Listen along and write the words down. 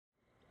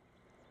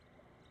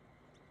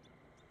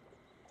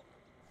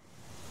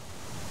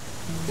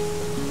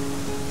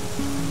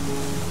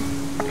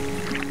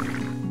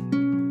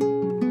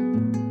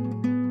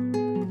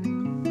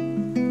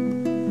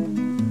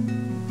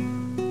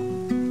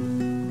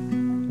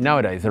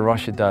Nowadays, the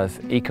Rocha does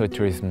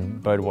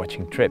ecotourism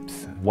birdwatching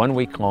trips, 1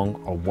 week long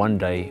or 1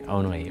 day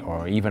only,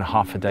 or even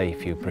half a day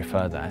if you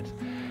prefer that.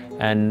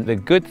 And the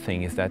good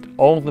thing is that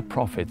all the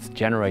profits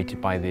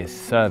generated by this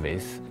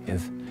service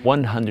is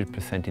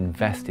 100%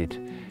 invested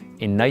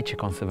in nature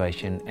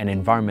conservation and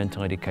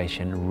environmental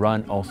education,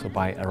 run also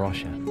by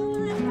Rocha.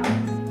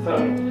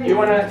 So, you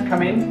want to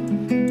come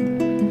in?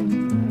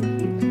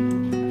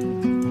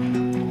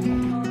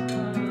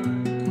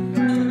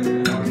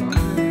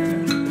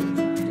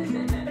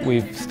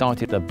 We've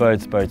started the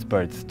Birds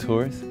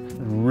tours,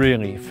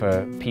 really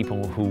for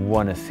people who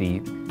want to see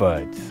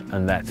birds,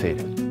 and that's it.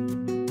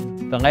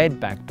 The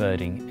laid-back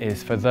birding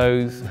is for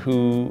those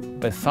who,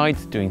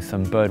 besides doing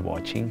some bird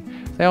watching,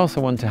 they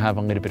also want to have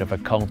a little bit of a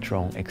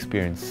cultural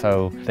experience.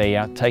 So they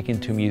are taken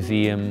to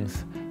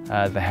museums,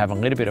 they have a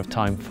little bit of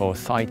time for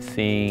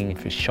sightseeing,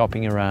 for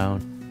shopping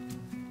around.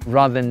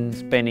 Rather than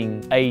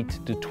spending 8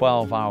 to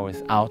 12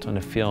 hours out on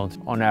the field,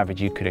 on average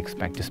you could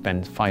expect to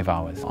spend 5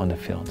 hours on the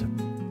field.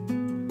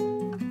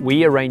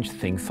 We arrange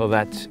things so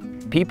that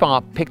people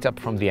are picked up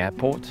from the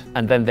airport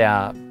and then they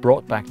are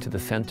brought back to the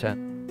center.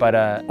 But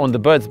on the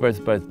birds,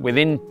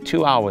 within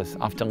 2 hours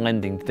after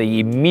landing, they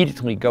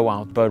immediately go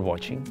out bird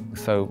watching.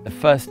 So the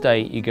first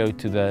day you go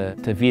to the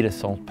Tavira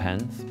salt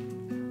pans.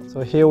 So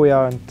here we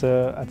are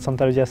at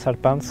Santa Lucia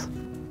Salt Pans,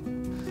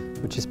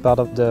 which is part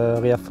of the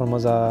Ria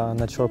Formosa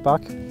Natural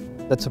Park.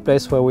 That's a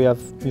place where we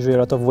have usually a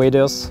lot of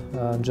waders.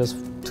 Just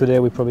today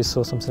we probably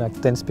saw something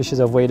like 10 species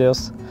of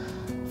waders.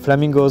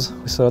 Flamingos,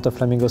 we saw a lot of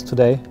flamingos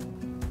today.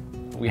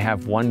 We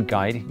have one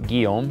guide,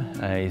 Guillaume,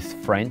 he's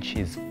French,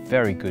 he's a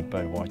very good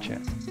bird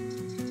watcher.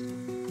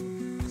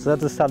 So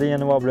that's the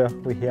Sardinian warbler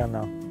we hear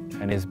now.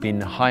 And has been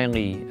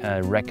highly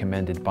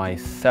recommended by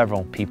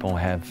several people who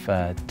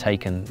have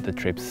taken the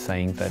trips,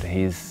 saying that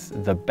he's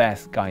the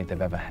best guide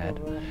they've ever had.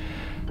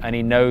 And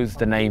he knows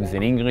the names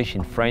in English,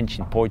 in French,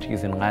 in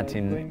Portuguese, in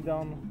Latin.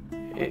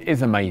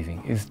 It's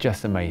amazing, it's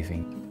just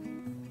amazing.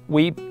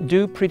 We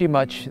do pretty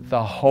much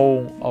the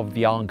whole of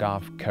the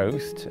Algarve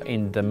coast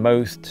in the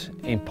most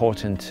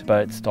important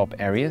bird stop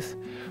areas.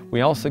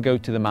 We also go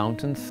to the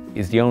mountains.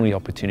 It's the only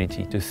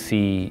opportunity to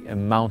see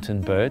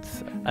mountain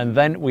birds. And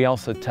then we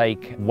also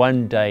take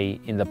 1 day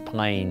in the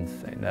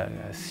plains, in the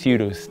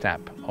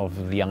pseudo-steppe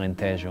of the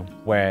Alentejo,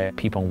 where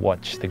people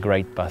watch the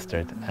great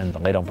bustard and the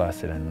little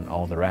bustard and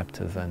all the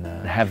raptors and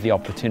have the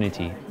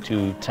opportunity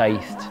to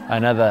taste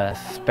another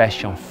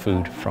special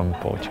food from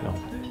Portugal.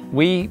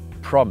 We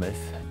promise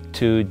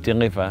to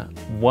deliver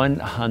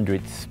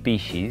 100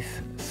 species,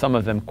 some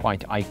of them quite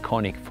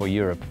iconic for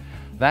Europe.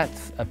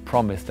 That's a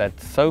promise that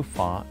so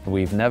far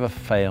we've never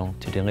failed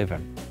to deliver.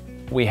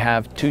 We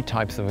have 2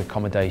 types of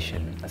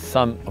accommodation.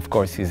 Some, of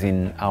course, is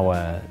in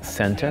our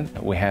center.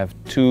 We have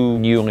 2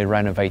 newly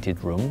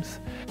renovated rooms,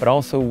 but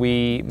also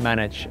we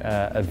manage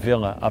a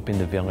villa up in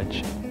the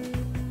village.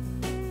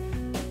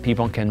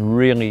 People can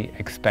really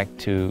expect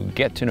to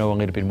get to know a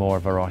little bit more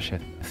of Rocha,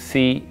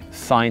 see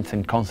science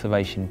and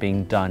conservation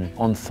being done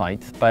on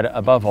site, but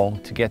above all,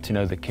 to get to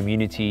know the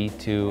community,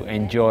 to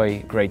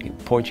enjoy great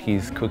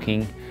Portuguese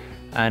cooking,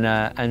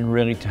 and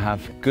really to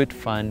have good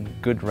fun,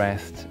 good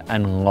rest,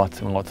 and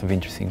lots of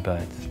interesting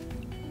birds.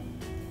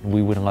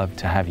 We would love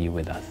to have you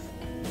with us.